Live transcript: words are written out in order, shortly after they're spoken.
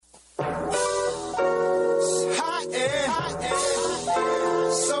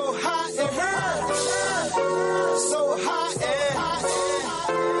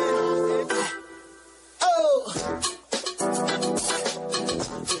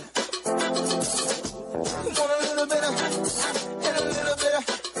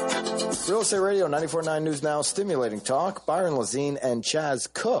Real Estate Radio, 94.9 News Now, stimulating talk. Byron Lazine and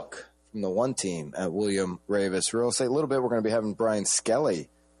Chaz Cook from the One Team at William Raveis Real Estate. A little bit, we're going to be having Brian Skelly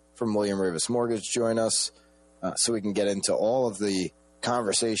from William Raveis Mortgage join us so we can get into all of the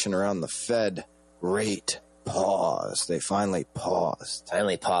conversation around the Fed rate pause. They finally paused.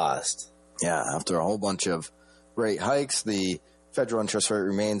 Yeah, after a whole bunch of rate hikes, the federal interest rate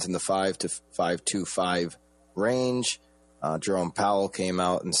remains in the 5 to 5.25 range. Jerome Powell came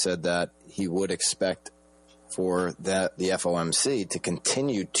out and said that he would expect for the FOMC to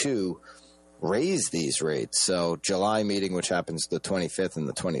continue to raise these rates. So July meeting, which happens the 25th and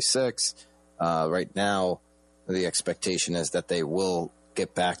the 26th, right now the expectation is that they will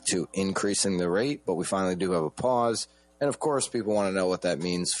get back to increasing the rate, but we finally do have a pause. And, of course, people want to know what that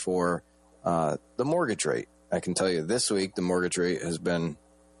means for the mortgage rate. I can tell you this week the mortgage rate has been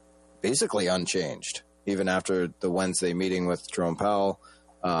basically unchanged. Even after the Wednesday meeting with Jerome Powell,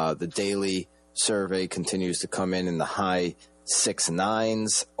 the daily survey continues to come in the high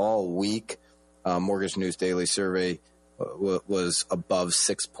 6.9s all week. Mortgage News daily survey was above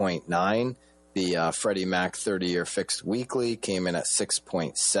 6.9. The Freddie Mac 30-year fixed weekly came in at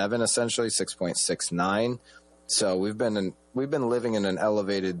 6.7, essentially 6.69. So we've been living in an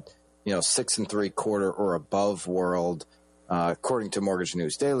elevated, 6 3/4 or above world. According to Mortgage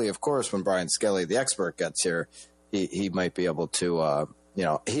News Daily, of course, when Brian Skelly, the expert, gets here, he might be able to,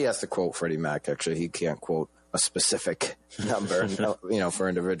 he has to quote Freddie Mac, actually. He can't quote a specific number, for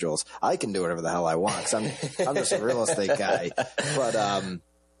individuals. I can do whatever the hell I want because I'm just a real estate guy.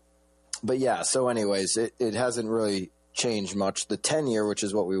 But yeah, so anyways, it hasn't really changed much. The 10-year, which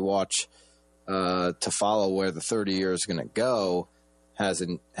is what we watch to follow where the 30-year is going to go,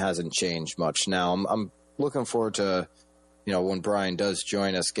 hasn't changed much. Now, I'm looking forward to when Brian does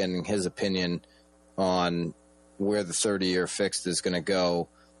join us, getting his opinion on where the 30-year fixed is going to go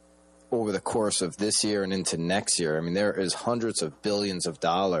over the course of this year and into next year. I mean, there is hundreds of billions of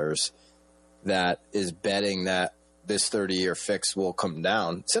dollars that is betting that this 30-year fix will come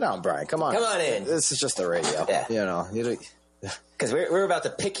down. Sit down, Brian. Come on. Come on in. This is just the radio. Yeah. Because we're about to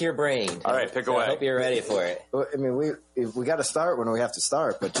pick your brain. All right, pick away. I hope you're ready for it. I mean, we got to start when we have to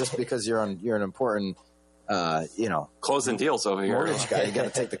start, but just because you're an important closing deals over here. Mortgage guy, you got to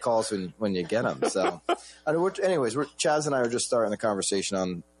take the calls when you get them. So, anyways, Chaz and I are just starting the conversation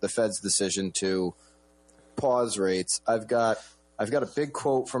on the Fed's decision to pause rates. I've got a big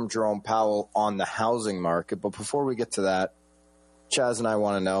quote from Jerome Powell on the housing market, but before we get to that, Chaz and I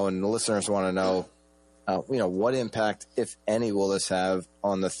want to know, and the listeners want to know, what impact, if any, will this have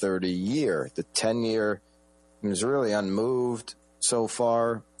on the 30-year? The 10-year is really unmoved so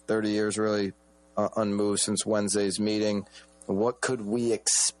far. 30 years really unmoved since Wednesday's meeting. What could we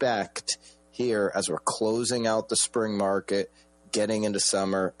expect here as we're closing out the spring market, getting into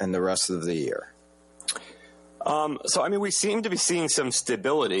summer, and the rest of the year? We seem to be seeing some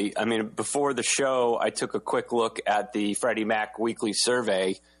stability. I mean, before the show, I took a quick look at the Freddie Mac weekly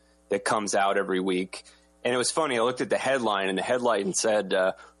survey that comes out every week. And it was funny. I looked at the headline, and the headline said,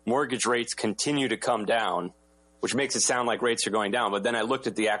 mortgage rates continue to come down, which makes it sound like rates are going down. But then I looked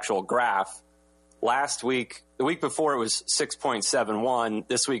at the actual graph. Last week, the week before, it was 6.71.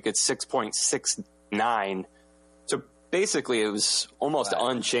 This week, it's 6.69. So basically, it was almost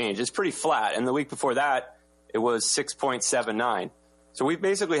unchanged. It's pretty flat. And the week before that, it was 6.79. So we've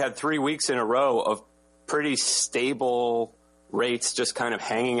basically had 3 weeks in a row of pretty stable rates just kind of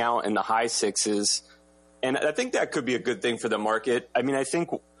hanging out in the high sixes. And I think that could be a good thing for the market. I mean, I think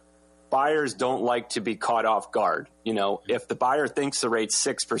buyers don't like to be caught off guard. If the buyer thinks the rate's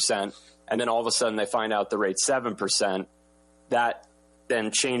 6%, and then all of a sudden they find out the rate's 7%, that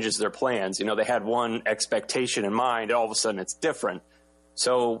then changes their plans. They had one expectation in mind, and all of a sudden it's different.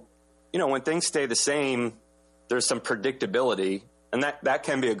 So, when things stay the same, there's some predictability, and that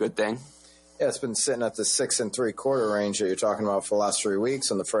can be a good thing. Yeah, it's been sitting at the 6 3/4 range that you're talking about for the last 3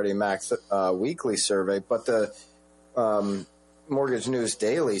 weeks on the Freddie Mac weekly survey. But the Mortgage News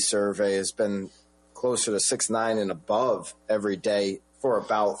Daily survey has been closer to 6.9 and above every day for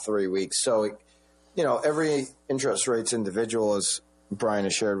about 3 weeks. So, every interest rate's individual, as Brian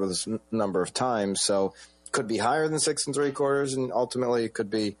has shared with us a number of times. So it could be higher than 6 3/4, and ultimately it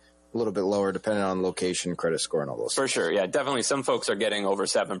could be a little bit lower depending on location, credit score, and all those For things. sure, yeah, definitely. Some folks are getting over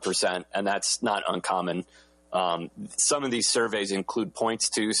 7%, and that's not uncommon. Some of these surveys include points,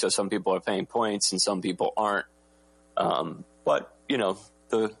 too, so some people are paying points and some people aren't. But,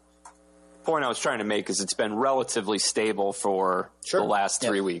 the point I was trying to make is it's been relatively stable for the last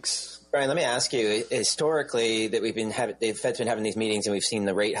 3 weeks. Brian, let me ask you, historically, that the Fed's been having these meetings and we've seen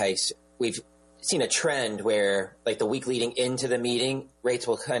the rate hikes, seen a trend where, like, the week leading into the meeting, rates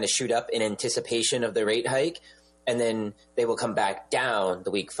will kind of shoot up in anticipation of the rate hike, and then they will come back down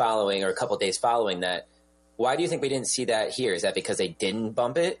the week following or a couple of days following that. Why do you think we didn't see that here? Is that because they didn't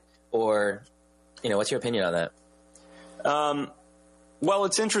bump it? Or, what's your opinion on that? Well,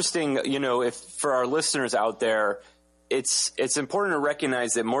 it's interesting, if for our listeners out there, it's important to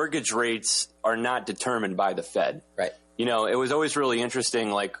recognize that mortgage rates are not determined by the Fed. Right. It was always really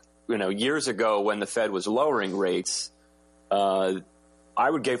interesting, years ago when the Fed was lowering rates, I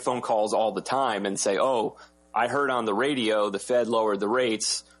would get phone calls all the time and say, oh, I heard on the radio the Fed lowered the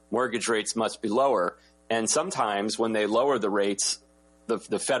rates, mortgage rates must be lower. And sometimes when they lower the rates,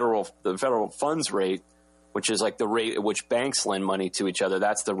 the federal funds rate, which is like the rate at which banks lend money to each other,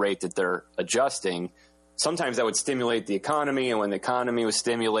 that's the rate that they're adjusting. Sometimes that would stimulate the economy, and when the economy was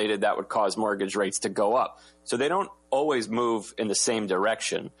stimulated, that would cause mortgage rates to go up. So they don't always move in the same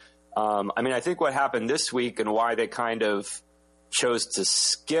direction. I think what happened this week and why they kind of chose to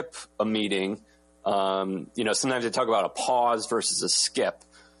skip a meeting, sometimes they talk about a pause versus a skip.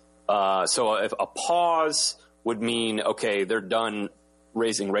 So if a pause would mean, okay, they're done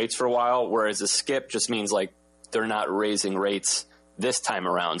raising rates for a while, whereas a skip just means like they're not raising rates this time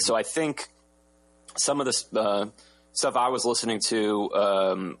around. So I think some of the stuff I was listening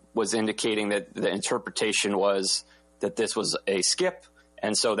to was indicating that the interpretation was that this was a skip,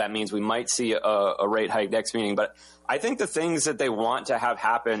 and so that means we might see a rate hike next meeting. But I think the things that they want to have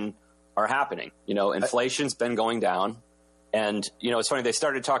happen are happening. Inflation's been going down. And, it's funny, they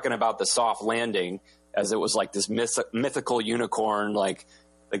started talking about the soft landing as it was like this mythical unicorn. Like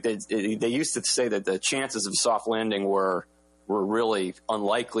they used to say that the chances of soft landing were really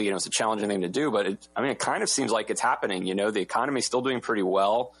unlikely. It's a challenging thing to do. But it kind of seems like it's happening. The economy's still doing pretty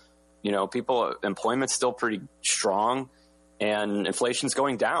well. Employment's still pretty strong and inflation's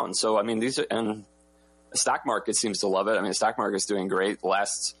going down. So, and the stock market seems to love it. The stock market's doing great the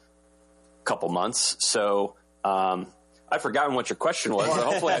last couple months. So, I've forgotten what your question was, so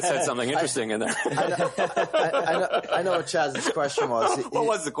hopefully I said something interesting in there. I know what Chaz's question was. What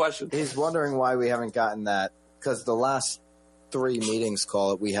was the question? He's wondering why we haven't gotten that, because the last 3 meetings,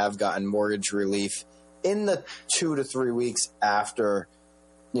 we have gotten mortgage relief in the 2 to 3 weeks after,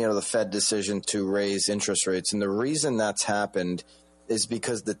 the Fed decision to raise interest rates. And the reason that's happened is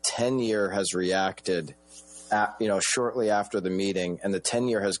because the 10-year has reacted shortly after the meeting, and the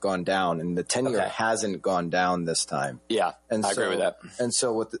 10-year has gone down, and the 10-year hasn't gone down this time. Yeah, and I agree with that. And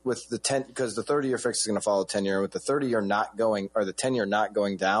so with the 10, because the 30-year fix is going to follow 10-year, with the 30-year not going, or the 10-year not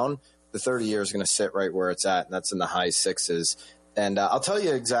going down, the 30-year is going to sit right where it's at, and that's in the high 6s. And I'll tell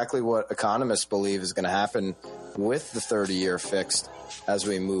you exactly what economists believe is going to happen with the 30-year fixed as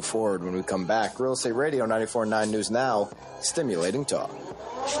we move forward when we come back. Real Estate Radio 94.9 News Now, stimulating talk.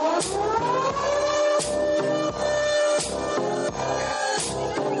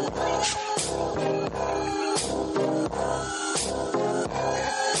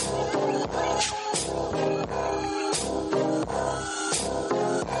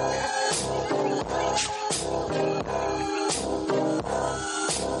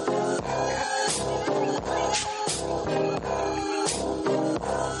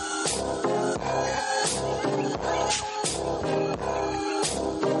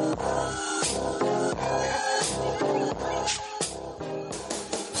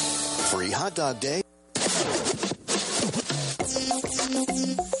 Hot Dog Day.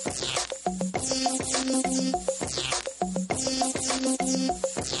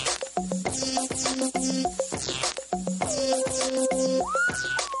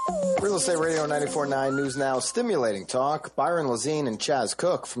 Real Estate Radio 94.9 News Now, stimulating talk. Byron Lazine and Chaz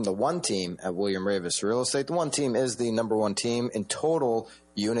Cook from the One Team at William Raveis Real Estate. The One Team is the number one team in total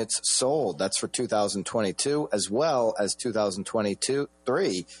units sold. That's for 2022 as well as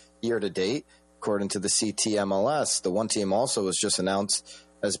 2023 year to date, according to the CTMLS. The One Team also was just announced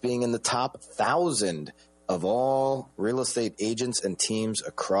as being in the top 1,000 of all real estate agents and teams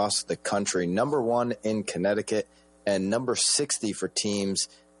across the country. Number 1 in Connecticut and number 60 for teams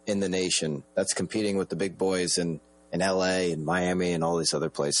in the nation. That's competing with the big boys in LA and Miami and all these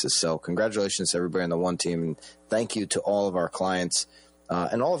other places. So congratulations to everybody on the One Team. And thank you to all of our clients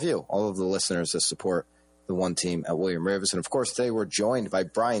and all of you, all of the listeners that support the One Team at William Raveis. And of course, today we're joined by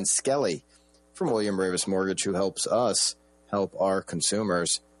Brian Skelly from William Raveis Mortgage, who helps us help our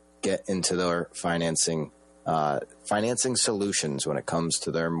consumers get into their financing solutions when it comes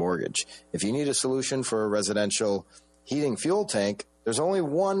to their mortgage. If you need a solution for a residential heating fuel tank, there's only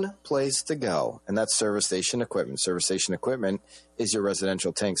one place to go, and that's Service Station Equipment. Service Station Equipment is your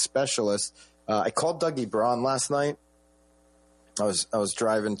residential tank specialist. I called Dougie Braun last night, I was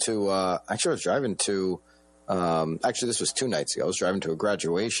driving to actually this was 2 nights ago. I was driving to a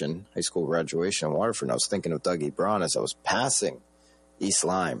high school graduation in Waterford. And I was thinking of Dougie Braun as I was passing East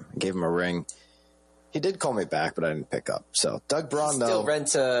Lyme. I gave him a ring. He did call me back, but I didn't pick up. So Doug Braun, though, still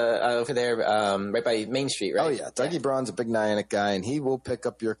rents over there, right by Main Street, right? Oh yeah, Dougie Braun's a big Niantic guy, and he will pick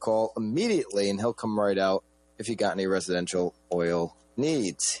up your call immediately, and he'll come right out if you got any residential oil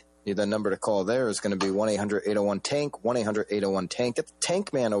needs. The number to call there is going to be 1-800-801-TANK, 1-800-801-TANK. Get the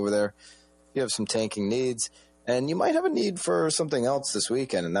tank man over there. You have some tanking needs, and you might have a need for something else this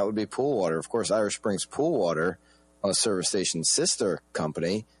weekend, and that would be pool water. Of course, Irish Springs Pool Water, a Service Station's sister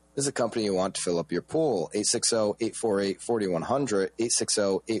company, is a company you want to fill up your pool. 860-848-4100,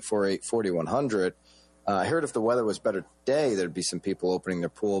 860-848-4100. I heard if the weather was better today, there'd be some people opening their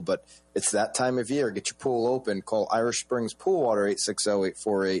pool, but it's that time of year. Get your pool open. Call Irish Springs Pool Water,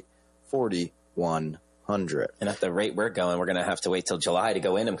 860-848-4100. And at the rate we're going, we're going to have to wait till July to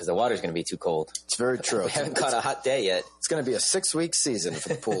go in them because the water's going to be too cold. It's very true. We haven't caught a hot day yet. It's going to be a 6-week season for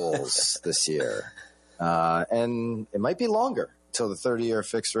the pools this year. And it might be longer until the 30-year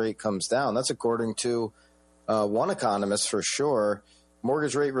fixed rate comes down. That's according to one economist for sure.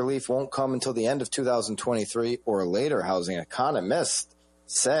 Mortgage rate relief won't come until the end of 2023 or later, housing economists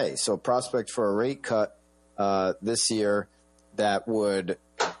say. So prospect for a rate cut this year that would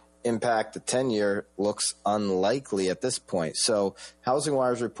impact the 10-year looks unlikely at this point. So Housing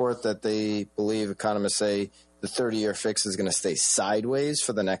Wire's report that they believe, economists say, the 30-year fix is going to stay sideways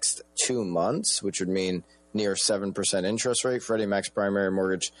for the next 2 months, which would mean near 7% interest rate. Freddie Mac's primary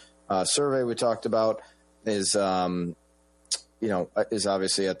mortgage survey we talked about is obviously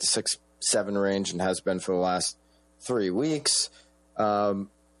at the 6-7 range and has been for the last 3 weeks. Brian,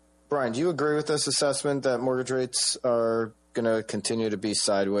 do you agree with this assessment that mortgage rates are going to continue to be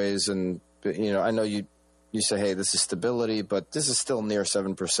sideways? And, I know you say, hey, this is stability, but this is still near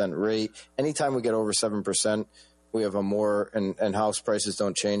 7% rate. Anytime we get over 7%, we have a more, and house prices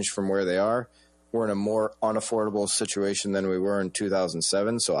don't change from where they are. We're in a more unaffordable situation than we were in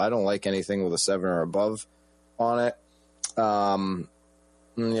 2007. So I don't like anything with a 7 or above on it.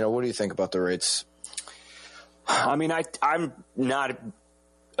 What do you think about the rates? I mean, I'm not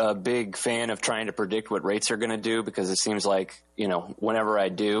a big fan of trying to predict what rates are going to do because it seems like, whenever I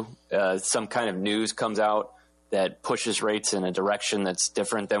do, some kind of news comes out that pushes rates in a direction that's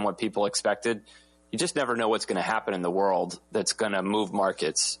different than what people expected. You just never know what's going to happen in the world that's going to move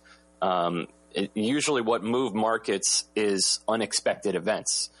markets. Usually what move markets is unexpected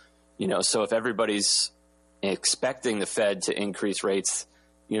events. So if everybody's expecting the Fed to increase rates,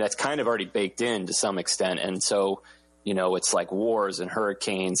 that's kind of already baked in to some extent. And so, it's like wars and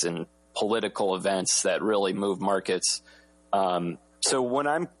hurricanes and political events that really move markets. So when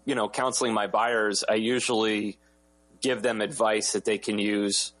I'm, counseling my buyers, I usually give them advice that they can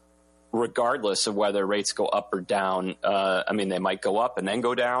use regardless of whether rates go up or down. They might go up and then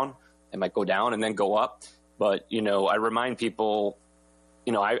go down. They might go down and then go up. But, I remind people,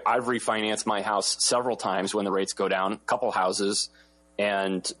 I've refinanced my house several times when the rates go down, a couple houses.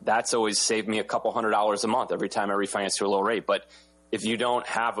 And that's always saved me a couple $100 a month every time I refinance to a low rate. But if you don't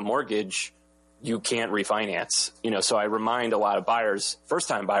have a mortgage, you can't refinance. So I remind a lot of buyers,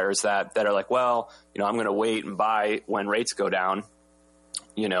 first-time buyers that are like, well, I'm going to wait and buy when rates go down.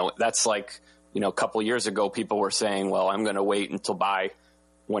 That's like, a couple of years ago, people were saying, well, I'm going to wait until buy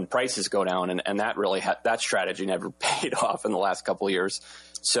when prices go down. And that really, that strategy never paid off in the last couple of years.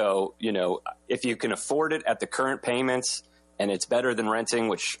 So, if you can afford it at the current payments, and it's better than renting,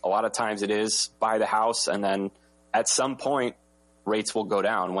 which a lot of times it is, buy the house, and then at some point, rates will go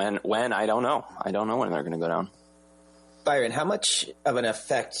down. When I don't know. I don't know when they're going to go down. Byron, how much of an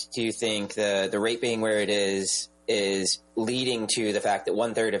effect do you think the rate being where it is leading to the fact that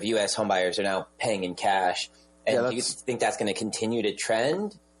 1/3 of U.S. homebuyers are now paying in cash? And do you think that's going to continue to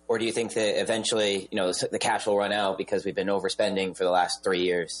trend? Or do you think that eventually, the cash will run out because we've been overspending for the last 3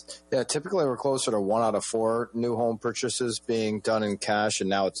 years? Yeah, typically we're closer to 1 out of 4 new home purchases being done in cash, and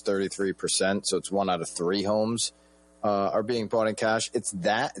now it's 33%. So it's 1 out of 3 homes are being bought in cash. It's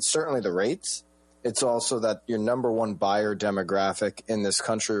certainly the rates. It's also that your number one buyer demographic in this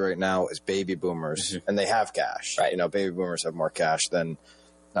country right now is baby boomers, and they have cash. Right. Baby boomers have more cash than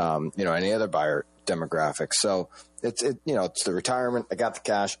any other buyer demographic. So it's the retirement. I got the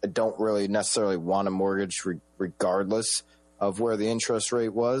cash. I don't really necessarily want a mortgage regardless of where the interest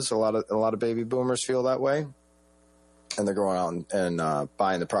rate was. A lot of baby boomers feel that way, and they're going out and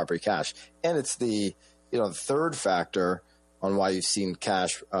buying the property cash. And it's the third factor on why you've seen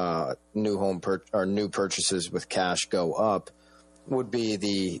cash new purchases with cash go up would be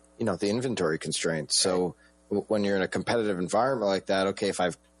the inventory constraints. So when you're in a competitive environment like that, okay,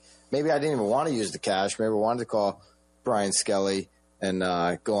 maybe I didn't even want to use the cash. Maybe I wanted to call Brian Skelly and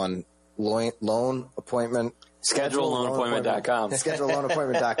go on loan appointment. ScheduleLoanAppointment.com.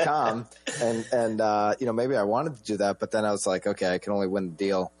 ScheduleLoanAppointment.com. And maybe I wanted to do that, but then I was like, okay, I can only win the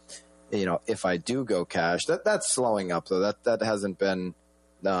deal, if I do go cash. That's slowing up, though. That hasn't been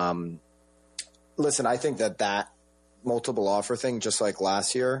listen, I think that multiple offer thing, just like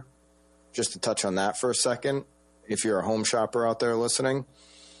last year, just to touch on that for a second, if you're a home shopper out there listening,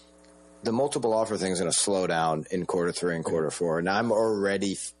 the multiple offer thing is going to slow down in quarter 3 and quarter 4. And I'm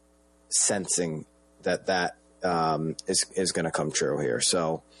already sensing that is going to come true here.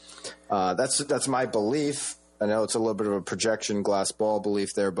 So that's my belief. I know it's a little bit of a projection glass ball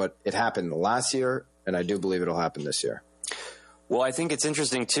belief there, but it happened last year, and I do believe it'll happen this year. Well, I think it's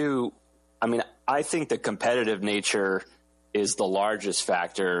interesting, too. I mean, I think the competitive nature is the largest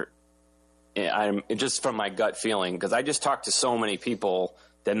factor. I'm just from my gut feeling, because I just talked to so many people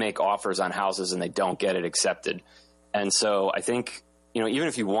that make offers on houses and they don't get it accepted. And so I think, even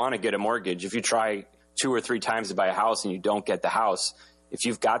if you want to get a mortgage, if you try 2 or 3 times to buy a house and you don't get the house, if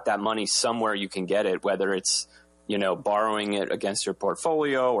you've got that money somewhere you can get it, whether it's, borrowing it against your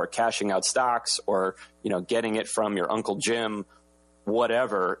portfolio or cashing out stocks or, getting it from your Uncle Jim,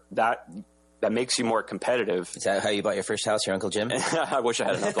 whatever, that makes you more competitive. Is that how you bought your first house, your Uncle Jim? I wish I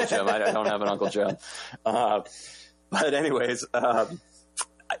had an Uncle Jim. I don't have an Uncle Jim. But anyways,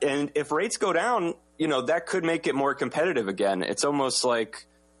 and if rates go down, that could make it more competitive again. It's almost like,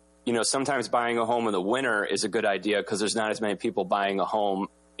 sometimes buying a home in the winter is a good idea because there's not as many people buying a home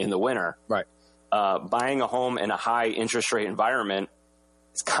in the winter. Right. Buying a home in a high interest rate environment,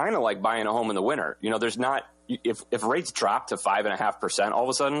 it's kind of like buying a home in the winter. There's not, if rates drop to 5.5%, all of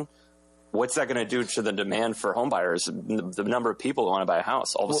a sudden, what's that going to do to the demand for home buyers? The number of people who want to buy a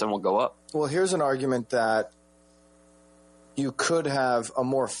house all of a sudden will go up. Well, here's an argument that you could have a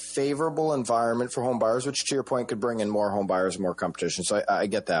more favorable environment for home buyers, which to your point could bring in more home buyers, more competition. So I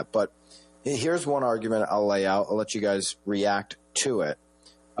get that. But here's one argument I'll lay out. I'll let you guys react to it.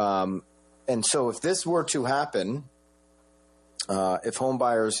 And so if this were to happen, if home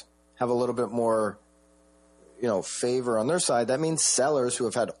buyers have a little bit more, favor on their side, that means sellers who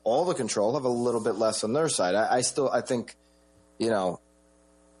have had all the control have a little bit less on their side. I think,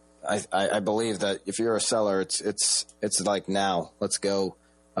 I believe that if you're a seller, it's like now. Let's go.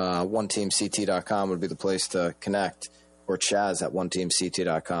 OneTeamCT.com would be the place to connect, or Chaz at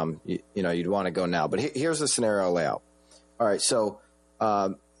OneTeamCT.com. You'd want to go now. But here's the scenario layout. All right, so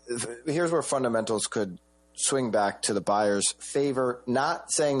here's where fundamentals could swing back to the buyer's favor. Not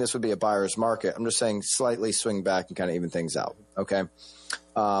saying this would be a buyer's market. I'm just saying slightly swing back and kind of even things out. Okay.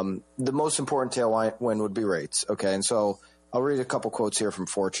 The most important tailwind would be rates. Okay, and so I'll read a couple quotes here from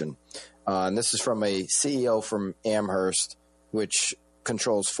Fortune. And this is from a CEO from Amherst, which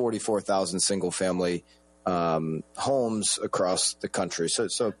controls 44,000 single-family homes across the country.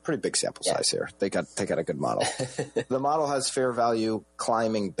 So pretty big sample size here. They got a good model. The model has fair value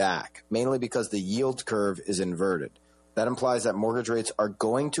climbing back, mainly because the yield curve is inverted. That implies that mortgage rates are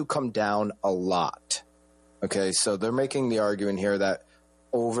going to come down a lot. Okay, so they're making the argument here that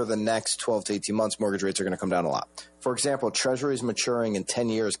over the next 12 to 18 months, mortgage rates are going to come down a lot. For example, treasuries maturing in 10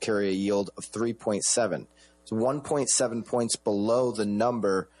 years carry a yield of 3.7. It's 1.7 points below the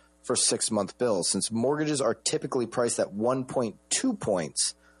number for 6-month bills. Since mortgages are typically priced at 1.2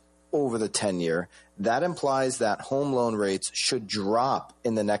 points over the 10-year, that implies that home loan rates should drop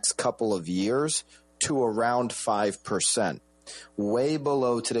in the next couple of years to around 5%, way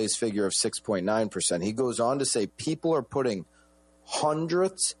below today's figure of 6.9%. He goes on to say people are putting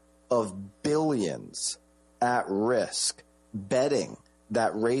hundreds of billions at risk betting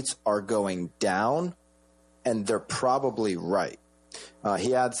that rates are going down, and they're probably right.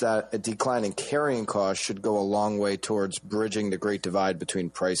 He adds that a decline in carrying costs should go a long way towards bridging the great divide between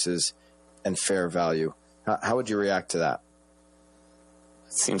prices and fair value. How would you react to that?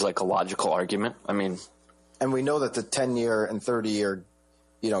 Seems like a logical argument. I mean, and we know that the 10-year and 30-year,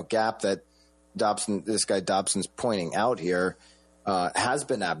 gap that this guy Dobson's pointing out here has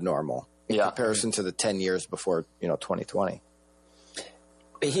been abnormal in comparison to the 10 years before, 2020.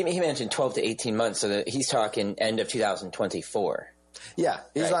 But he mentioned 12 to 18 months, so that he's talking end of 2024. Yeah,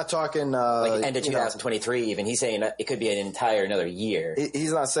 he's not talking like end of 2023 even. He's saying it could be another year.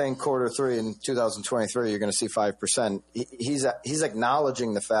 He's not saying quarter 3 in 2023 you're going to see 5%. He's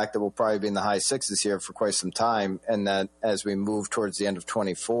acknowledging the fact that we'll probably be in the high 6s here for quite some time, and that as we move towards the end of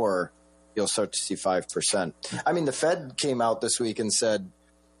 24, you'll start to see 5%. I mean, the Fed came out this week and said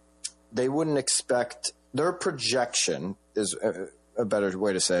they wouldn't expect – their projection is a better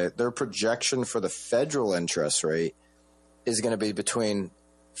way to say it, their projection for the federal interest rate is going to be between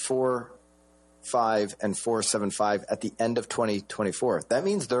 4.5 and 4.75 at the end of 2024. That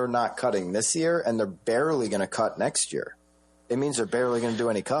means they're not cutting this year, and they're barely going to cut next year. It means they're barely going to do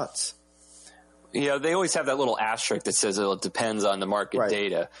any cuts. Yeah, they always have that little asterisk that says it depends on the market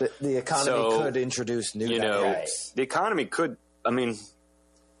data. The economy could introduce new data. The economy could, the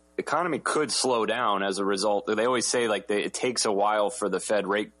economy could slow down as a result. They always say it takes a while for the Fed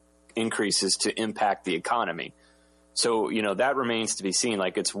rate increases to impact the economy. So, that remains to be seen.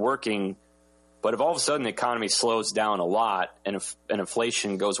 It's working, but if all of a sudden the economy slows down a lot and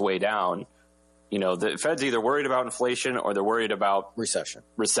inflation goes way down, the Fed's either worried about inflation or they're worried about recession,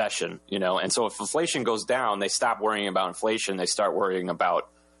 and so if inflation goes down, they stop worrying about inflation. They start worrying about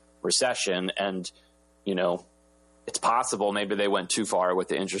recession. And, it's possible maybe they went too far with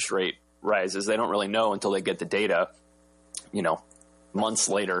the interest rate rises. They don't really know until they get the data, months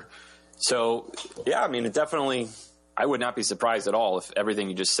later. So, yeah, it definitely, I would not be surprised at all if everything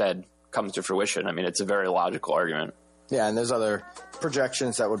you just said comes to fruition. It's a very logical argument. Yeah, and there's other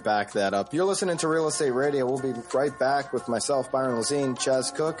projections that would back that up. You're listening to Real Estate Radio. We'll be right back with myself, Byron Lazine,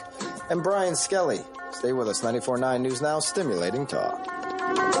 Chaz Cook, and Brian Skelly. Stay with us. 94.9 News Now, stimulating talk.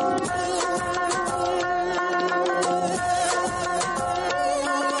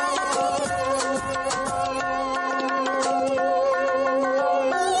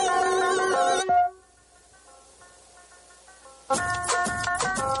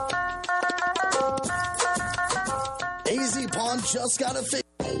 Just got to fix.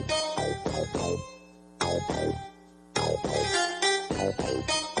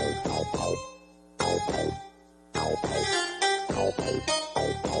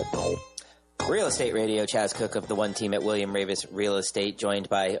 Real Estate Radio, Chaz Cook of the One Team at William Ravis Real Estate, joined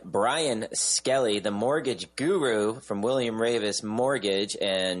by Brian Skelly, the mortgage guru from William Ravis Mortgage.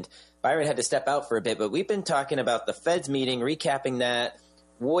 And Byron had to step out for a bit, but we've been talking about the Fed's meeting, recapping that.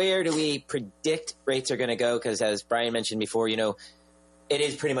 Where do we predict rates are going to go? Because as Brian mentioned before, it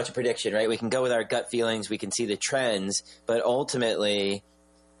is pretty much a prediction, right? We can go with our gut feelings. We can see the trends. But ultimately,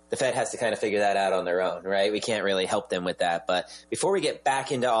 the Fed has to kind of figure that out on their own, right? We can't really help them with that. But before we get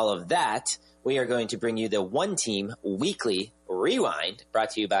back into all of that, we are going to bring you the One Team Weekly Rewind,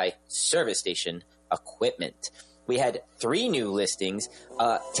 brought to you by Service Station Equipment. We had 3 new listings,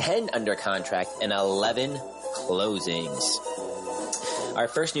 10 under contract, and 11 closings. Our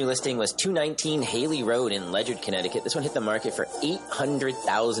first new listing was 219 Haley Road in Ledyard, Connecticut. This one hit the market for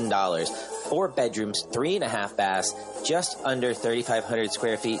 $800,000. 4 bedrooms, 3.5 baths, just under 3,500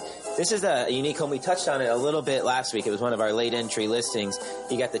 square feet. This is a unique home. We touched on it a little bit last week. It was one of our late entry listings.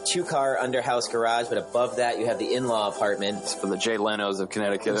 You got the 2-car under-house garage, but above that you have the in-law apartment. It's for the Jay Leno's of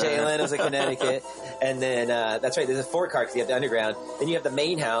Connecticut. Jay Leno's of Connecticut. And then, that's right, there's a 4-car because you have the underground. Then you have the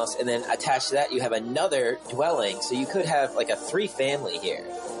main house, and then attached to that you have another dwelling. So you could have a 3-family here.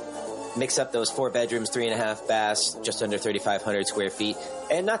 Mix up those 4 bedrooms, 3.5 baths, just under 3,500 square feet.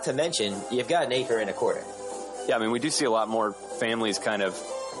 And not to mention, you've got an acre and a quarter. Yeah, we do see a lot more families kind of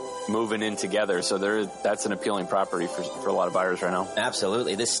moving in together, so that's an appealing property for a lot of buyers right now.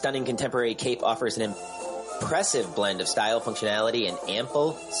 Absolutely. This stunning contemporary cape offers an impressive blend of style, functionality, and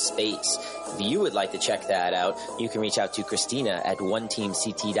ample space. If you would like to check that out, you can reach out to Christina at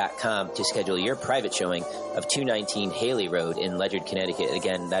oneteamct.com to schedule your private showing of 219 Haley Road in Ledyard, Connecticut.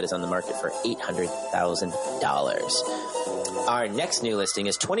 Again, that is on the market for $800,000. Our next new listing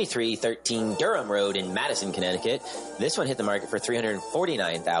is 2313 Durham Road in Madison, Connecticut. This one hit the market for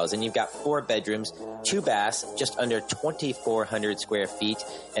 $349,000. You've got 4 bedrooms, 2 baths, just under 2,400 square feet,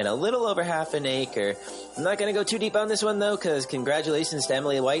 and a little over half an acre. I'm not going to go too deep on this one, though, because congratulations to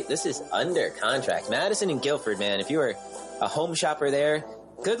Emily White. This is under contract. Madison and Guilford, man. If you are a home shopper there,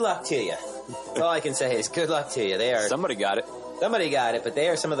 good luck to you. All I can say is good luck to you. They are Somebody got it, but they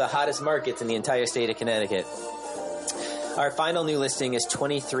are some of the hottest markets in the entire state of Connecticut. Our final new listing is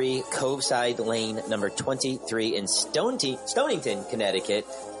 23 Coveside Lane, number 23 in Stonington, Connecticut.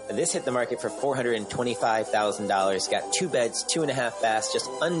 This hit the market for $425,000. Got 2 beds, 2.5 baths, just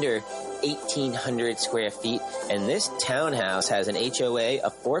under 1,800 square feet. And this townhouse has an HOA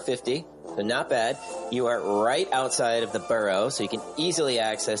of $450. So not bad. You are right outside of the borough, so you can easily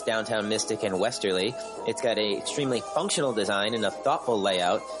access downtown Mystic and Westerly. It's got an extremely functional design and a thoughtful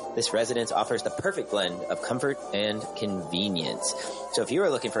layout. This residence offers the perfect blend of comfort and convenience. So if you are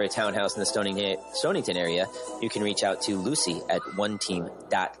looking for a townhouse in the Stonington area, you can reach out to Lucy at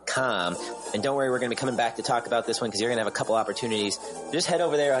oneteam.com. And don't worry, we're going to be coming back to talk about this one because you're going to have a couple opportunities. Just head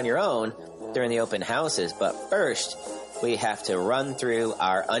over there on your own during the open houses. But first, we have to run through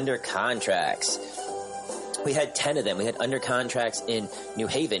our under contracts. We had 10 of them. We had under contracts in New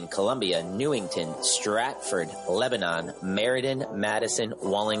Haven, Columbia, Newington, Stratford, Lebanon, Meriden, Madison,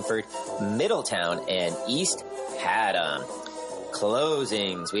 Wallingford, Middletown, and East Haddam.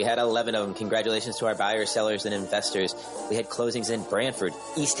 Closings. We had 11 of them. Congratulations to our buyers, sellers, and investors. We had closings in Brantford,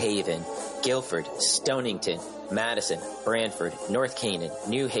 East Haven, Guilford, Stonington, Madison, Brantford, North Canaan,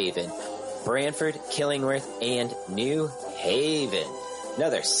 New Haven, Brantford, Killingworth, and New Haven.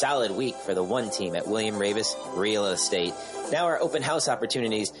 Another solid week for the one team at William Raveis Real Estate. Now our open house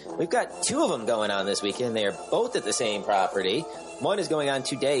opportunities. We've got 2 of them going on this weekend. They are both at the same property. One is going on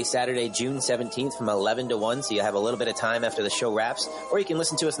today, Saturday, June 17th from 11 to 1, so you have a little bit of time after the show wraps. Or you can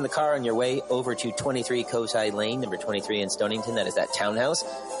listen to us in the car on your way over to 23 Coeside Lane, number 23 in Stonington. That is that townhouse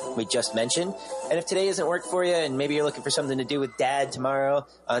we just mentioned. And if today doesn't work for you and maybe you're looking for something to do with Dad tomorrow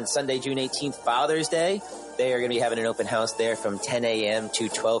on Sunday, June 18th, Father's Day, they are going to be having an open house there from 10 a.m. to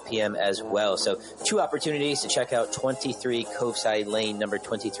 12 p.m. as well. So 2 opportunities to check out 23 Coeside Lane, number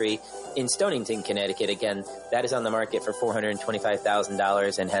 23 in Stonington, Connecticut. Again, that is on the market for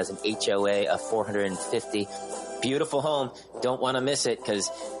 $425,000 and has an HOA of $450,000. Beautiful home. Don't want to miss it because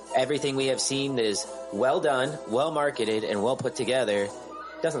everything we have seen that is well done, well marketed, and well put together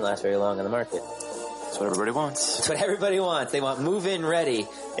doesn't last very long on the market. That's what everybody wants. That's what everybody wants. They want move-in ready.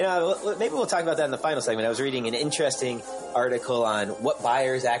 You know, maybe we'll talk about that in the final segment. I was reading an interesting article on what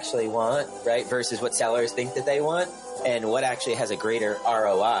buyers actually want, right, versus what sellers think that they want, and what actually has a greater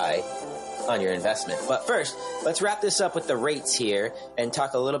ROI on your investment. But first, let's wrap this up with the rates here and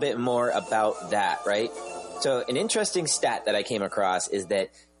talk a little bit more about that, right? So an interesting stat that I came across is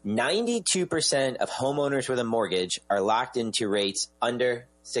that 92% of homeowners with a mortgage are locked into rates under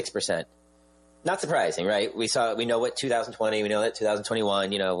 6%. Not surprising, right? We know what 2020, we know that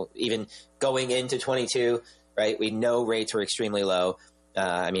 2021, even going into 22, right? We know rates were extremely low.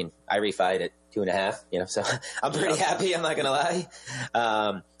 I refied at 2.5, so I'm pretty happy. I'm not going to lie.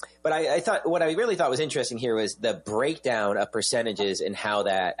 But I thought what I really thought was interesting here was the breakdown of percentages and how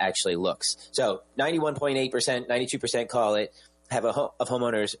that actually looks. So 91.8%, 92% call it, of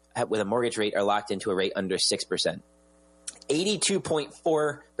homeowners with a mortgage rate are locked into a rate under 6%.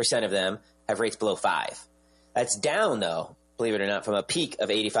 82.4% of them have rates below 5. That's down, though, believe it or not, from a peak of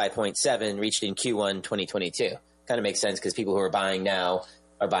 85.7 reached in Q1 2022. Kind of makes sense because people who are buying now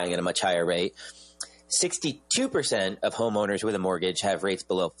are buying at a much higher rate. 62% of homeowners with a mortgage have rates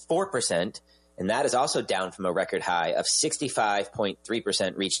below 4%, and that is also down from a record high of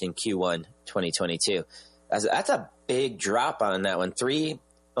 65.3% reached in Q1 2022. That's a big drop on that one.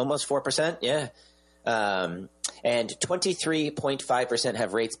 Almost 4%, yeah. And 23.5%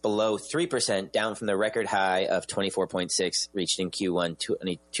 have rates below 3%, down from the record high of 24.6 reached in Q1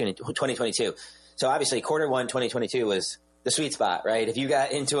 2022. So obviously, Q1 2022 was the sweet spot, right? If you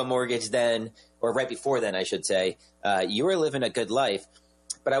got into a mortgage then, or right before then, I should say, you were living a good life.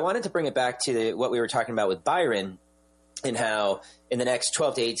 But I wanted to bring it back to what we were talking about with Byron and how in the next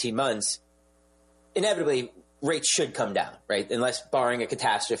 12 to 18 months, inevitably rates should come down, right? Unless barring a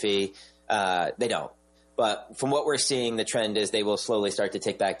catastrophe, they don't. But from what we're seeing, the trend is they will slowly start to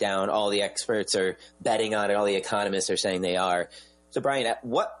tick back down. All the experts are betting on it. All the economists are saying they are. So, Brian, at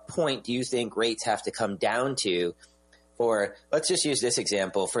what point do you think rates have to come down to for, let's just use this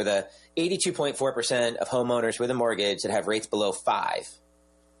example, for the 82.4% of homeowners with a mortgage that have rates below 5?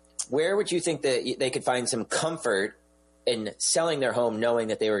 Where would you think that they could find some comfort in selling their home knowing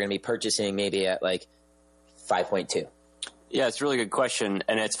that they were going to be purchasing maybe at like 5.2? Yeah, it's a really good question.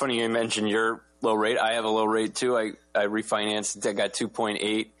 And it's funny you mentioned your low rate. I have a low rate too. I refinanced. I got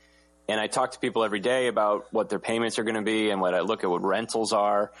 2.8. And I talk to people every day about what their payments are going to be and what I look at what rentals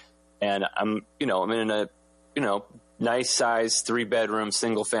are. And I'm in a, nice size 3-bedroom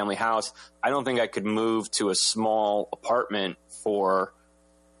single family house. I don't think I could move to a small apartment for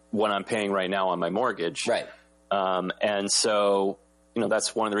what I'm paying right now on my mortgage. Right. And so,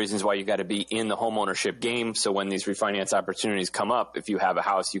 that's one of the reasons why you got to be in the home ownership game. So when these refinance opportunities come up, if you have a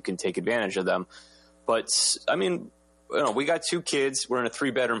house, you can take advantage of them. But we got 2 kids. We're in a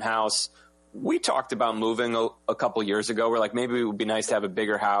 3-bedroom house. We talked about moving a couple years ago. We're like, maybe it would be nice to have a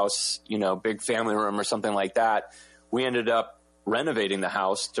bigger house, big family room or something like that. We ended up renovating the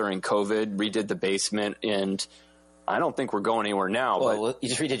house during COVID, redid the basement, and I don't think we're going anywhere now. Well, but you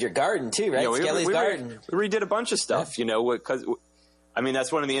just redid your garden too, right? Skelly's garden. We redid a bunch of stuff, because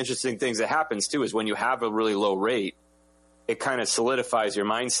that's one of the interesting things that happens too, is when you have a really low rate, it kind of solidifies your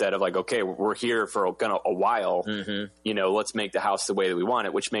mindset of like, okay, we're here for a while, let's make the house the way that we want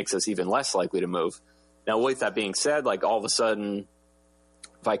it, which makes us even less likely to move. Now, with that being said, like all of a sudden,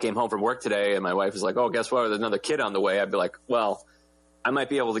 if I came home from work today and my wife was like, oh, guess what? There's another kid on the way. I'd be like, well, I might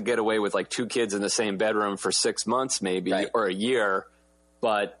be able to get away with like 2 kids in the same bedroom for 6 months, maybe, Right. or a year.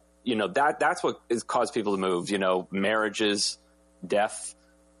 But, that's what has caused people to move, marriages, death,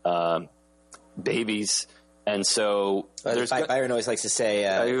 babies. And so Byron always likes to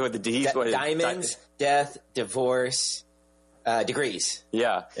say with the D's, diamonds, death, divorce, degrees.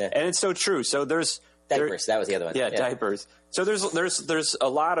 Yeah. And it's so true. So there's Diapers. That was the other one. Yeah, diapers. So there's a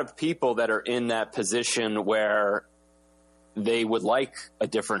lot of people that are in that position where they would like a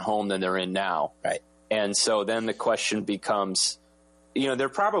different home than they're in now. Right. And so then the question becomes, they're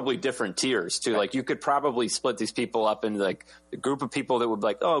probably different tiers too. Right. Like you could probably split these people up into like the group of people that would be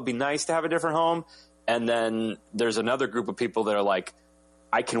like, oh, it'd be nice to have a different home. And then there's another group of people that are like,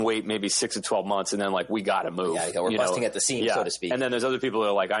 I can wait maybe 6 to 12 months and then like, we got to move. Yeah, we're busting at the seams, so to speak. And then there's other people that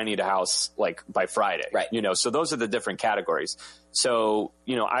are like, I need a house like by Friday. Right. So those are the different categories. So,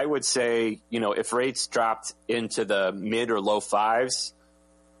 I would say, if rates dropped into the mid or low 5s,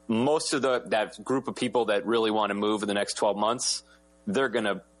 most of that group of people that really want to move in the next 12 months, they're going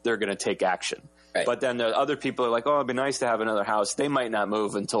to take action. Right. But then the other people are like, oh, it'd be nice to have another house. They might not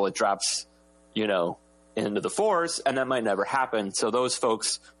move until it drops, into the 4s, and that might never happen. So those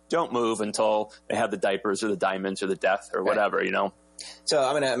folks don't move until they have the diapers or the diamonds or the death or whatever, So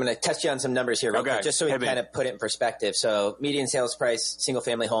I'm gonna test you on some numbers here, real quick, just so we can kind of put it in perspective. So median sales price, single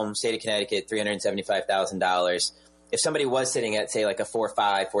family home, state of Connecticut, $375,000. If somebody was sitting at say like a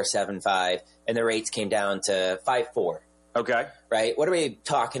 4.5, 4.75, and the rates came down to 5.4. Okay. Right? What are we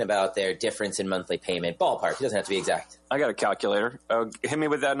talking about there? Difference in monthly payment? Ballpark. It doesn't have to be exact. I got a calculator. Hit me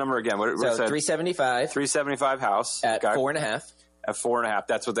with that number again. What so $375. $375 house. At 4.5. At 4.5.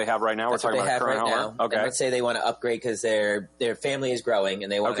 That's what they have right now? That's We're talking about current home? Okay. And let's say they want to upgrade because their family is growing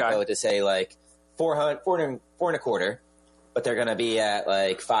and they want to go to say like 4.25, but they're going to be at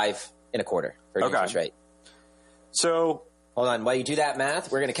like 5.25 for interest rate. So... Hold on. While you do that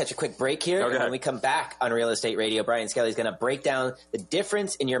math, we're going to catch a quick break here. Okay. And when we come back on Real Estate Radio, Brian Skelly is going to break down the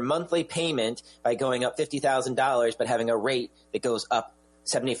difference in your monthly payment by going up $50,000, but having a rate that goes up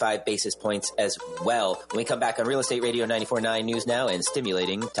 75 basis points as well. When we come back on Real Estate Radio 94.9 News Now and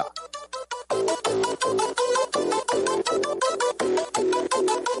Stimulating Talk.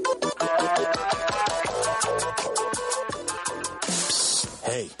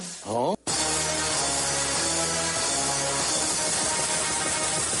 Hey. Huh?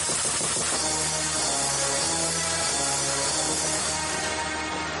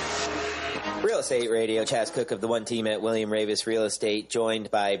 Real Estate Radio, Chaz Cook of the One Team at William Ravis Real Estate, joined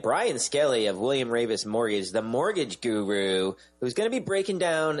by Brian Skelly of William Ravis Mortgage, the mortgage guru, who's going to be breaking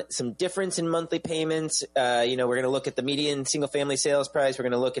down some difference in monthly payments. We're going to look at the median single-family sales price. We're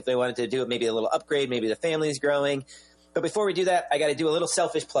going to look if they wanted to do it, maybe a little upgrade, maybe the family's growing. But before we do that, I got to do a little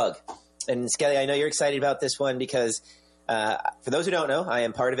selfish plug. And Skelly, I know you're excited about this one because for those who don't know, I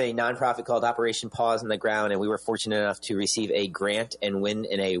am part of a nonprofit called Operation Paws on the Ground, and we were fortunate enough to receive a grant and win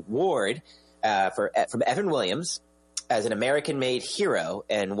an award from Evan Williams as an American-made hero.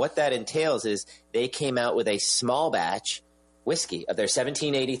 And what that entails is they came out with a small batch whiskey of their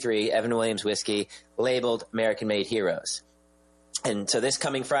 1783 Evan Williams whiskey labeled American-made Heroes. And so this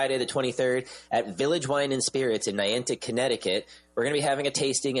coming Friday, the 23rd, at Village Wine and Spirits in Niantic, Connecticut, we're going to be having a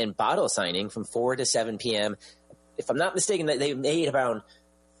tasting and bottle signing from 4 to 7 p.m. If I'm not mistaken, they made around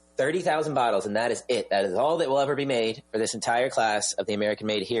 30,000 bottles, and that is it. That is all that will ever be made for this entire class of the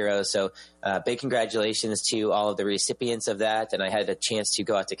American-made Heroes. So big congratulations to all of the recipients of that. And I had a chance to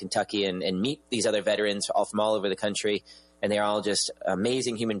go out to Kentucky and meet these other veterans from all over the country, and they're all just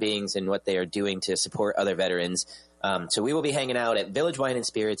amazing human beings in what they are doing to support other veterans. So we will be hanging out at Village Wine and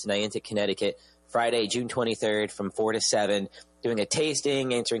Spirits, Niantic, Connecticut, Friday, June 23rd from 4 to 7, doing a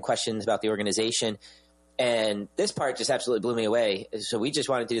tasting, answering questions about the organization. And this part just absolutely blew me away. So we just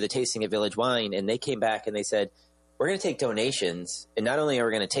wanted to do the tasting at Village Wine, and they came back and they said, we're going to take donations. And not only are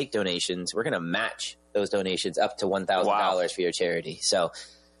we going to take donations, we're going to match those donations up to $1,000 for your charity. So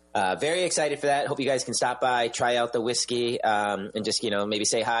very excited for that. Hope you guys can stop by, try out the whiskey, and just, maybe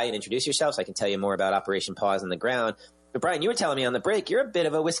say hi and introduce yourselves. I can tell you more about Operation Paws on the Ground. But Brian, you were telling me on the break, you're a bit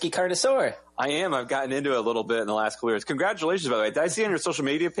of a whiskey connoisseur. I am. I've gotten into it a little bit in the last couple years. Congratulations, by the way. Did I see on your social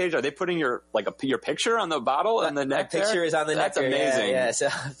media page, are they putting your picture on the bottle and the neck there? My picture is on the neck. That's amazing. Yeah, so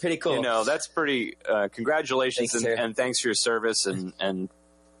pretty cool. That's pretty, congratulations. Thanks, and thanks for your service and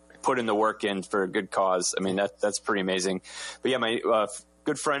putting the work in for a good cause. I mean, that's pretty amazing. But yeah, my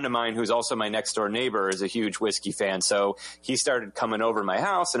good friend of mine who's also my next door neighbor is a huge whiskey fan. So he started coming over to my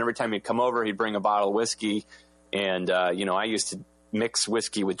house, and every time he'd come over, he'd bring a bottle of whiskey. And, I used to mix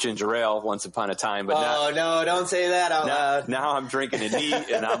whiskey with ginger ale once upon a time, but no, don't say that out loud. Now I'm drinking it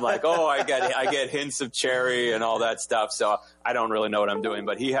neat, and I'm like, I get hints of cherry and all that stuff. So I don't really know what I'm doing.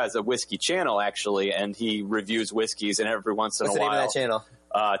 But he has a whiskey channel actually, and he reviews whiskeys. And every once in a while, what's the name of that channel?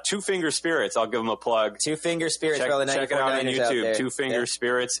 Two Finger Spirits. I'll give him a plug. Two Finger Spirits. Check it out on YouTube. Two Finger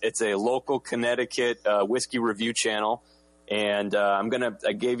Spirits. It's a local Connecticut whiskey review channel. And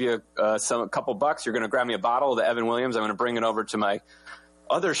I gave you a couple bucks. You're going to grab me a bottle of the Evan Williams. I'm going to bring it over to my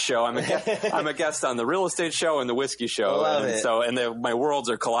other show. I'm a guest on the real estate show and the whiskey show. Love it. So, my worlds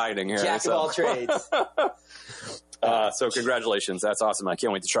are colliding here. Jack of all trades. So congratulations. That's awesome. I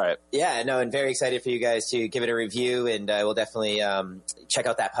can't wait to try it. Yeah, no, and very excited for you guys to give it a review, and I will definitely check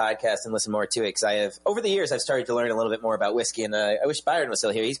out that podcast and listen more to it, because over the years, I've started to learn a little bit more about whiskey, and I wish Byron was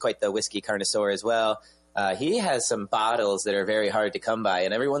still here. He's quite the whiskey connoisseur as well. He has some bottles that are very hard to come by,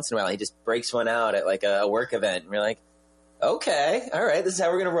 and every once in a while, he just breaks one out at like a work event, and we're like, okay, all right, this is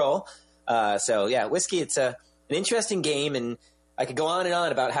how we're going to roll. So yeah, whiskey, it's an interesting game, and I could go on and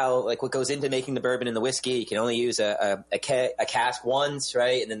on about how, like, what goes into making the bourbon and the whiskey. You can only use a cask once,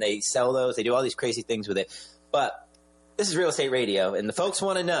 right? And then they sell those. They do all these crazy things with it. But this is Real Estate Radio, and the folks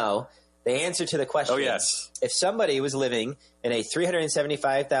want to know the answer to the question. Oh, yes. If somebody was living in a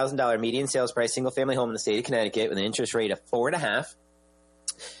 $375,000 median sales price single-family home in the state of Connecticut with an interest rate of 4.5%,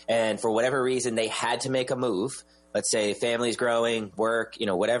 and for whatever reason they had to make a move, let's say family's growing, work,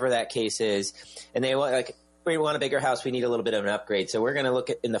 whatever that case is, and they want, like, we want a bigger house, we need a little bit of an upgrade. So we're going to look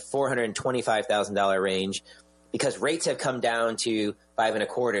at in the $425,000 range, because rates have come down to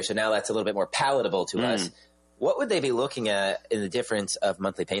 5.25%. So now that's a little bit more palatable to us. What would they be looking at in the difference of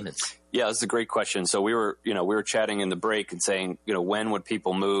monthly payments? Yeah, that's a great question. So we were chatting in the break and saying, when would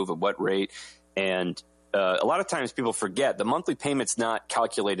people move, at what rate? And a lot of times people forget the monthly payment's not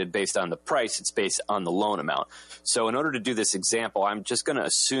calculated based on the price. It's based on the loan amount. So in order to do this example, I'm just going to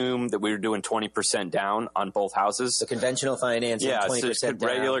assume that we were doing 20% down on both houses. So conventional financing, 20% down.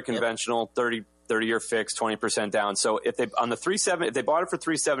 Regular, conventional, 30-year fixed, 20% down. So if they bought it for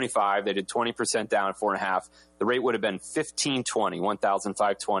 $375, they did 20% down at 4.5%. The rate would have been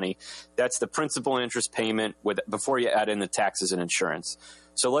 $1,520. That's the principal and interest payment before you add in the taxes and insurance.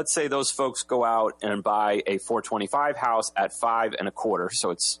 So let's say those folks go out and buy a 425 house at 5.25%.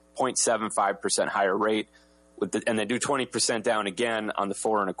 So it's 0.75% higher rate, and they do 20% down again on the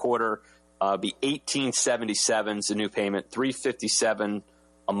 4.25%. Be $1,877 is the new payment, $357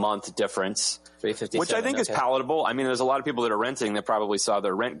 a month difference, which I think is palatable. I mean, there's a lot of people that are renting that probably saw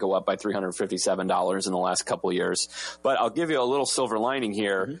their rent go up by $357 in the last couple of years. But I'll give you a little silver lining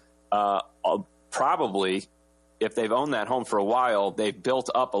here. Probably, if they've owned that home for a while, they've built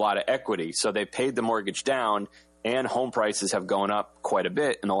up a lot of equity. So they paid the mortgage down, and home prices have gone up quite a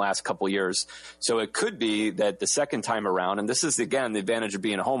bit in the last couple of years. So it could be that the second time around, and this is, again, the advantage of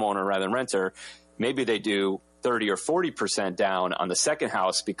being a homeowner rather than renter, maybe they do 30 or 40% down on the second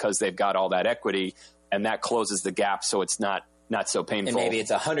house because they've got all that equity, and that closes the gap so it's not so painful. And maybe it's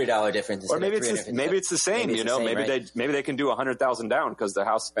 $100 difference. Or maybe it's the same. Maybe they can do $100,000 down because the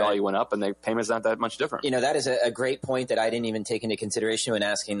house value went up and the payment's not that much different. That is a great point that I didn't even take into consideration when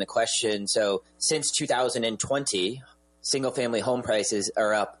asking the question. So since 2020, single family home prices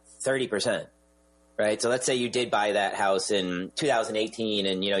are up 30%. Right. So let's say you did buy that house in 2018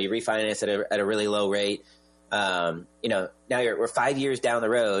 and you refinance at a really low rate. Now we're 5 years down the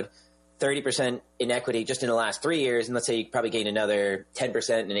road, 30% in equity just in the last 3 years. And let's say you probably gain another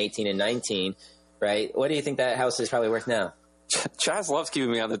 10% in 18 and 19, right? What do you think that house is probably worth now? Chaz loves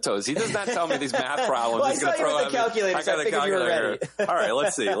keeping me on the toes. He does not tell me these math problems. Well, He's going to throw at me. I got a calculator. All right,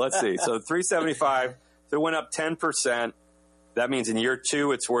 let's see. So $375, so it went up 10%. That means in year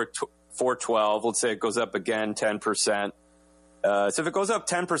 2, it's worth $412. Let's say it goes up again 10%. So if it goes up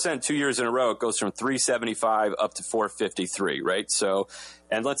 10% 2 years in a row, it goes from $375 up to $453, right? So,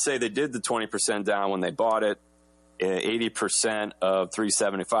 and let's say they did the 20% down when they bought it, 80% of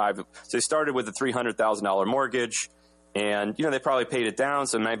 $375. So they started with a $300,000 mortgage, and they probably paid it down.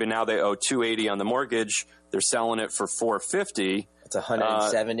 So maybe now they owe $280 on the mortgage. They're selling it for $450. It's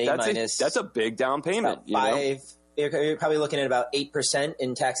 $170 minus. That's a big down payment. You're probably looking at about 8%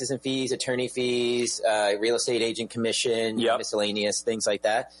 in taxes and fees, attorney fees, real estate agent commission, miscellaneous, things like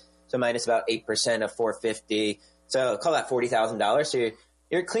that. So minus about 8% of $450. So call that $40,000. So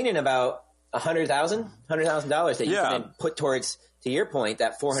you're cleaning about $100,000 that you can then put towards, to your point,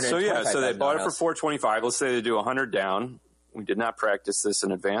 that $425,000. So they bought it for $425. Let's say they do $100 down. We did not practice this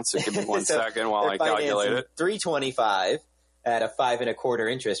in advance. So give me one second while I calculate it. $325 at a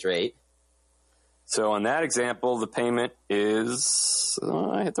 5.25% interest rate. So on that example, the payment is,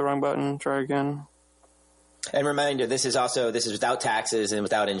 I hit the wrong button. Try again. And reminder, this is without taxes and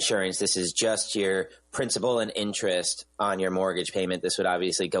without insurance. This is just your principal and interest on your mortgage payment. This would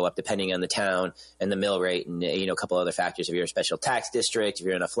obviously go up depending on the town and the mill rate and, a couple other factors. If you're a special tax district, if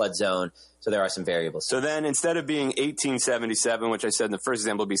you're in a flood zone. So there are some variables. So then instead of being $1,877, which I said in the first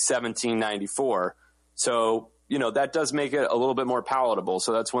example, would be $1,794. So, that does make it a little bit more palatable.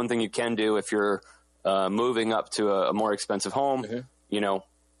 So that's one thing you can do if you're moving up to a more expensive home,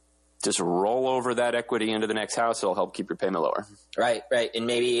 just roll over that equity into the next house. It'll help keep your payment lower. Right. And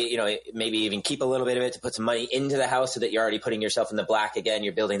maybe even keep a little bit of it to put some money into the house so that you're already putting yourself in the black again.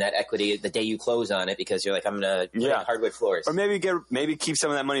 You're building that equity the day you close on it because you're like, I'm going to put hardwood floors. Or maybe keep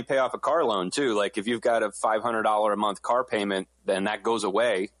some of that money, pay off a car loan too. Like if you've got a $500 a month car payment, then that goes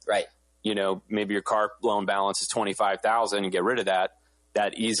away. Right. Maybe your car loan balance is $25,000 and get rid of that.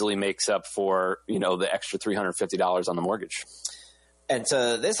 That easily makes up for, the extra $350 on the mortgage. And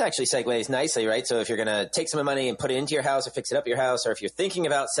so this actually segues nicely, right? So if you're going to take some money and put it into your house or fix it up your house, or if you're thinking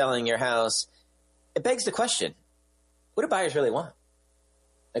about selling your house, it begs the question, what do buyers really want?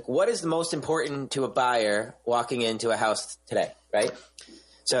 Like, what is the most important to a buyer walking into a house today, right?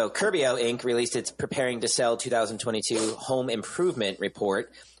 So Curbio Inc. released its Preparing to Sell 2022 Home Improvement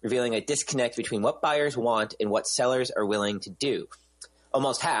Report, revealing a disconnect between what buyers want and what sellers are willing to do.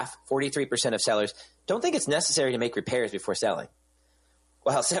 Almost half, 43% of sellers, don't think it's necessary to make repairs before selling,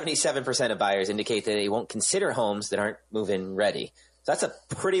 while 77% of buyers indicate that they won't consider homes that aren't move-in ready. So that's a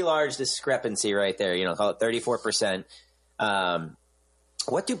pretty large discrepancy right there, call it 34%.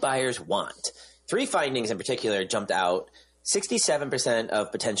 What do buyers want? 3 findings in particular jumped out. 67%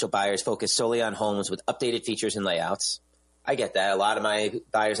 of potential buyers focus solely on homes with updated features and layouts. I get that. A lot of my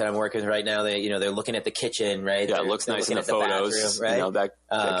buyers that I'm working with right now, they're looking at the kitchen, right? Yeah, it looks nice in the photos. Bathroom, right?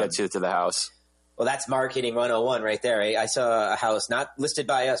 That gets you to the house. Well, that's marketing 101 right there. Right? I saw a house, not listed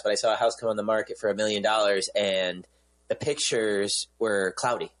by us, but I saw a house come on the market for $1 million, and the pictures were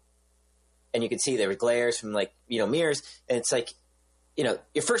cloudy. And you could see there were glares from mirrors. And it's like, your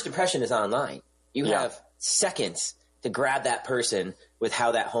first impression is online. You have seconds to grab that person with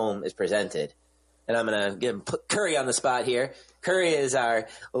how that home is presented. And I'm going to put Curry on the spot here. Curry is our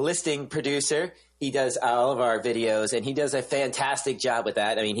listing producer. He does all of our videos, and he does a fantastic job with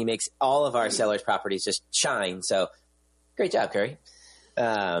that. I mean, he makes all of our sellers' properties just shine. So great job, Curry.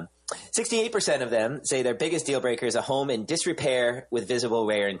 68% of them say their biggest deal breaker is a home in disrepair with visible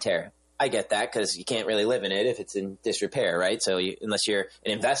wear and tear. I get that because you can't really live in it if it's in disrepair, right? So unless you're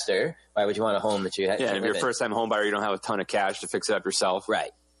an investor, why would you want a home that you have? Yeah, if you're a first-time home buyer, you don't have a ton of cash to fix it up yourself.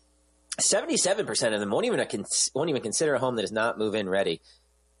 Right. 77% of them won't even consider a home that is not move-in ready.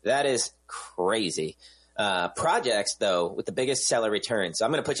 That is crazy. Projects, though, with the biggest seller returns. So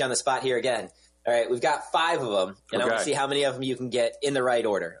I'm going to put you on the spot here again. All right, we've got 5 of them, and I want to see how many of them you can get in the right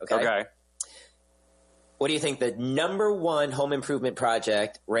order. Okay. What do you think the number one home improvement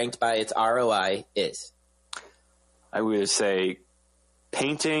project ranked by its ROI is? I would say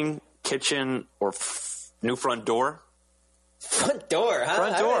painting, kitchen, or new front door. Front door, huh?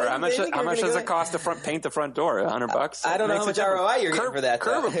 Front door. How much does it cost to paint the front door? $100? I don't know how much ROI you're getting for that.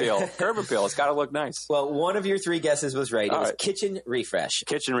 Curb appeal. Curb appeal. It's got to look nice. Well, one of your 3 guesses was right. It was kitchen refresh.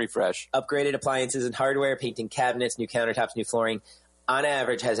 Kitchen refresh. Upgraded appliances and hardware, painting cabinets, new countertops, new flooring. On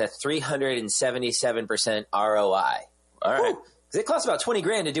average, has a 377% ROI. All right. Because it costs about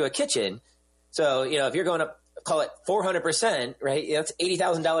 $20,000 to do a kitchen. So, if you're going up, call it 400%, right? That's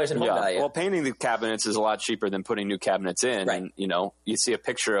 $80,000 in home value. Well, painting the cabinets is a lot cheaper than putting new cabinets in. Right. And, you see a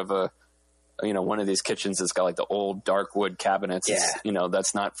picture of one of these kitchens that's got the old dark wood cabinets. Yeah.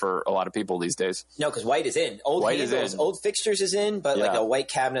 That's not for a lot of people these days. No, because white is in. Old handles, old fixtures is in, but a white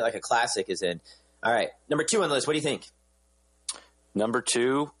cabinet, like a classic, is in. All right. Number 2 on the list. What do you think? Number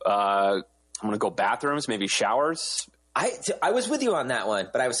 2, I'm going to go bathrooms, maybe showers. I was with you on that one,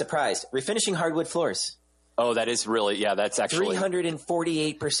 but I was surprised. Refinishing hardwood floors. Oh, that is really, that's actually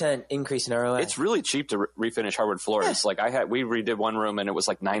 348% increase in ROI. It's really cheap to refinish hardwood floors. Yeah. We redid one room and it was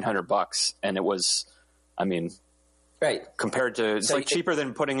like $900, and it was, right, compared to it's cheaper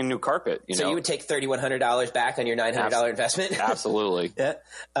than putting in new carpet. So you would take $3,100 back on your $900 investment. Absolutely. Yeah.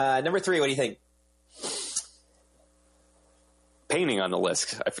 Number 3, what do you think? Painting on the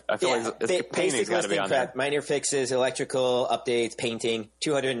list. I feel like painting's got to be on there. Minor fixes, electrical updates, painting,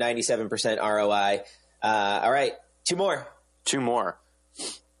 297% ROI. All right, 2 more. 2 more.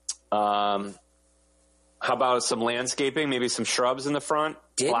 How about some landscaping? Maybe some shrubs in the front.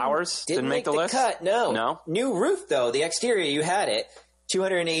 Flowers didn't make the list. Cut. No. New roof though. The exterior, you had it.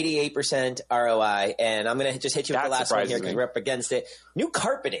 288% ROI, and I'm going to just hit you with the last one here because we're up against it. New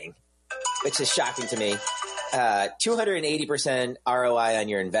carpeting, which is shocking to me. 280% ROI on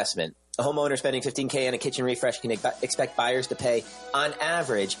your investment. A homeowner spending $15K on a kitchen refresh can expect buyers to pay, on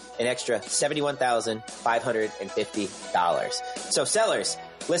average, an extra $71,550. So sellers,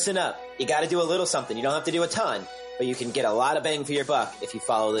 listen up. You got to do a little something. You don't have to do a ton, but you can get a lot of bang for your buck if you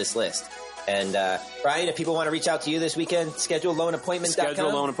follow this list. And, Brian, if people want to reach out to you this weekend, scheduleloanappointment.com.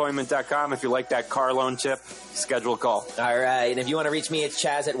 Scheduleloanappointment.com. If you like that car loan tip, schedule a call. All right. And if you want to reach me, it's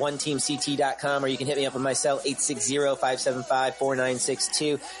Chaz at oneteamct.com, or you can hit me up on my cell,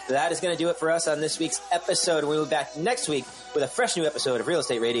 860-575-4962. That is going to do it for us on this week's episode. We'll be back next week with a fresh new episode of Real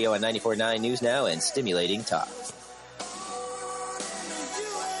Estate Radio on 94.9 News Now and Stimulating Talk.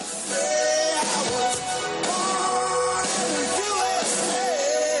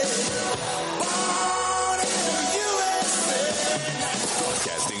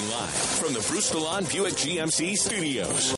 From the Bruce Lalonde Buick GMC Studios.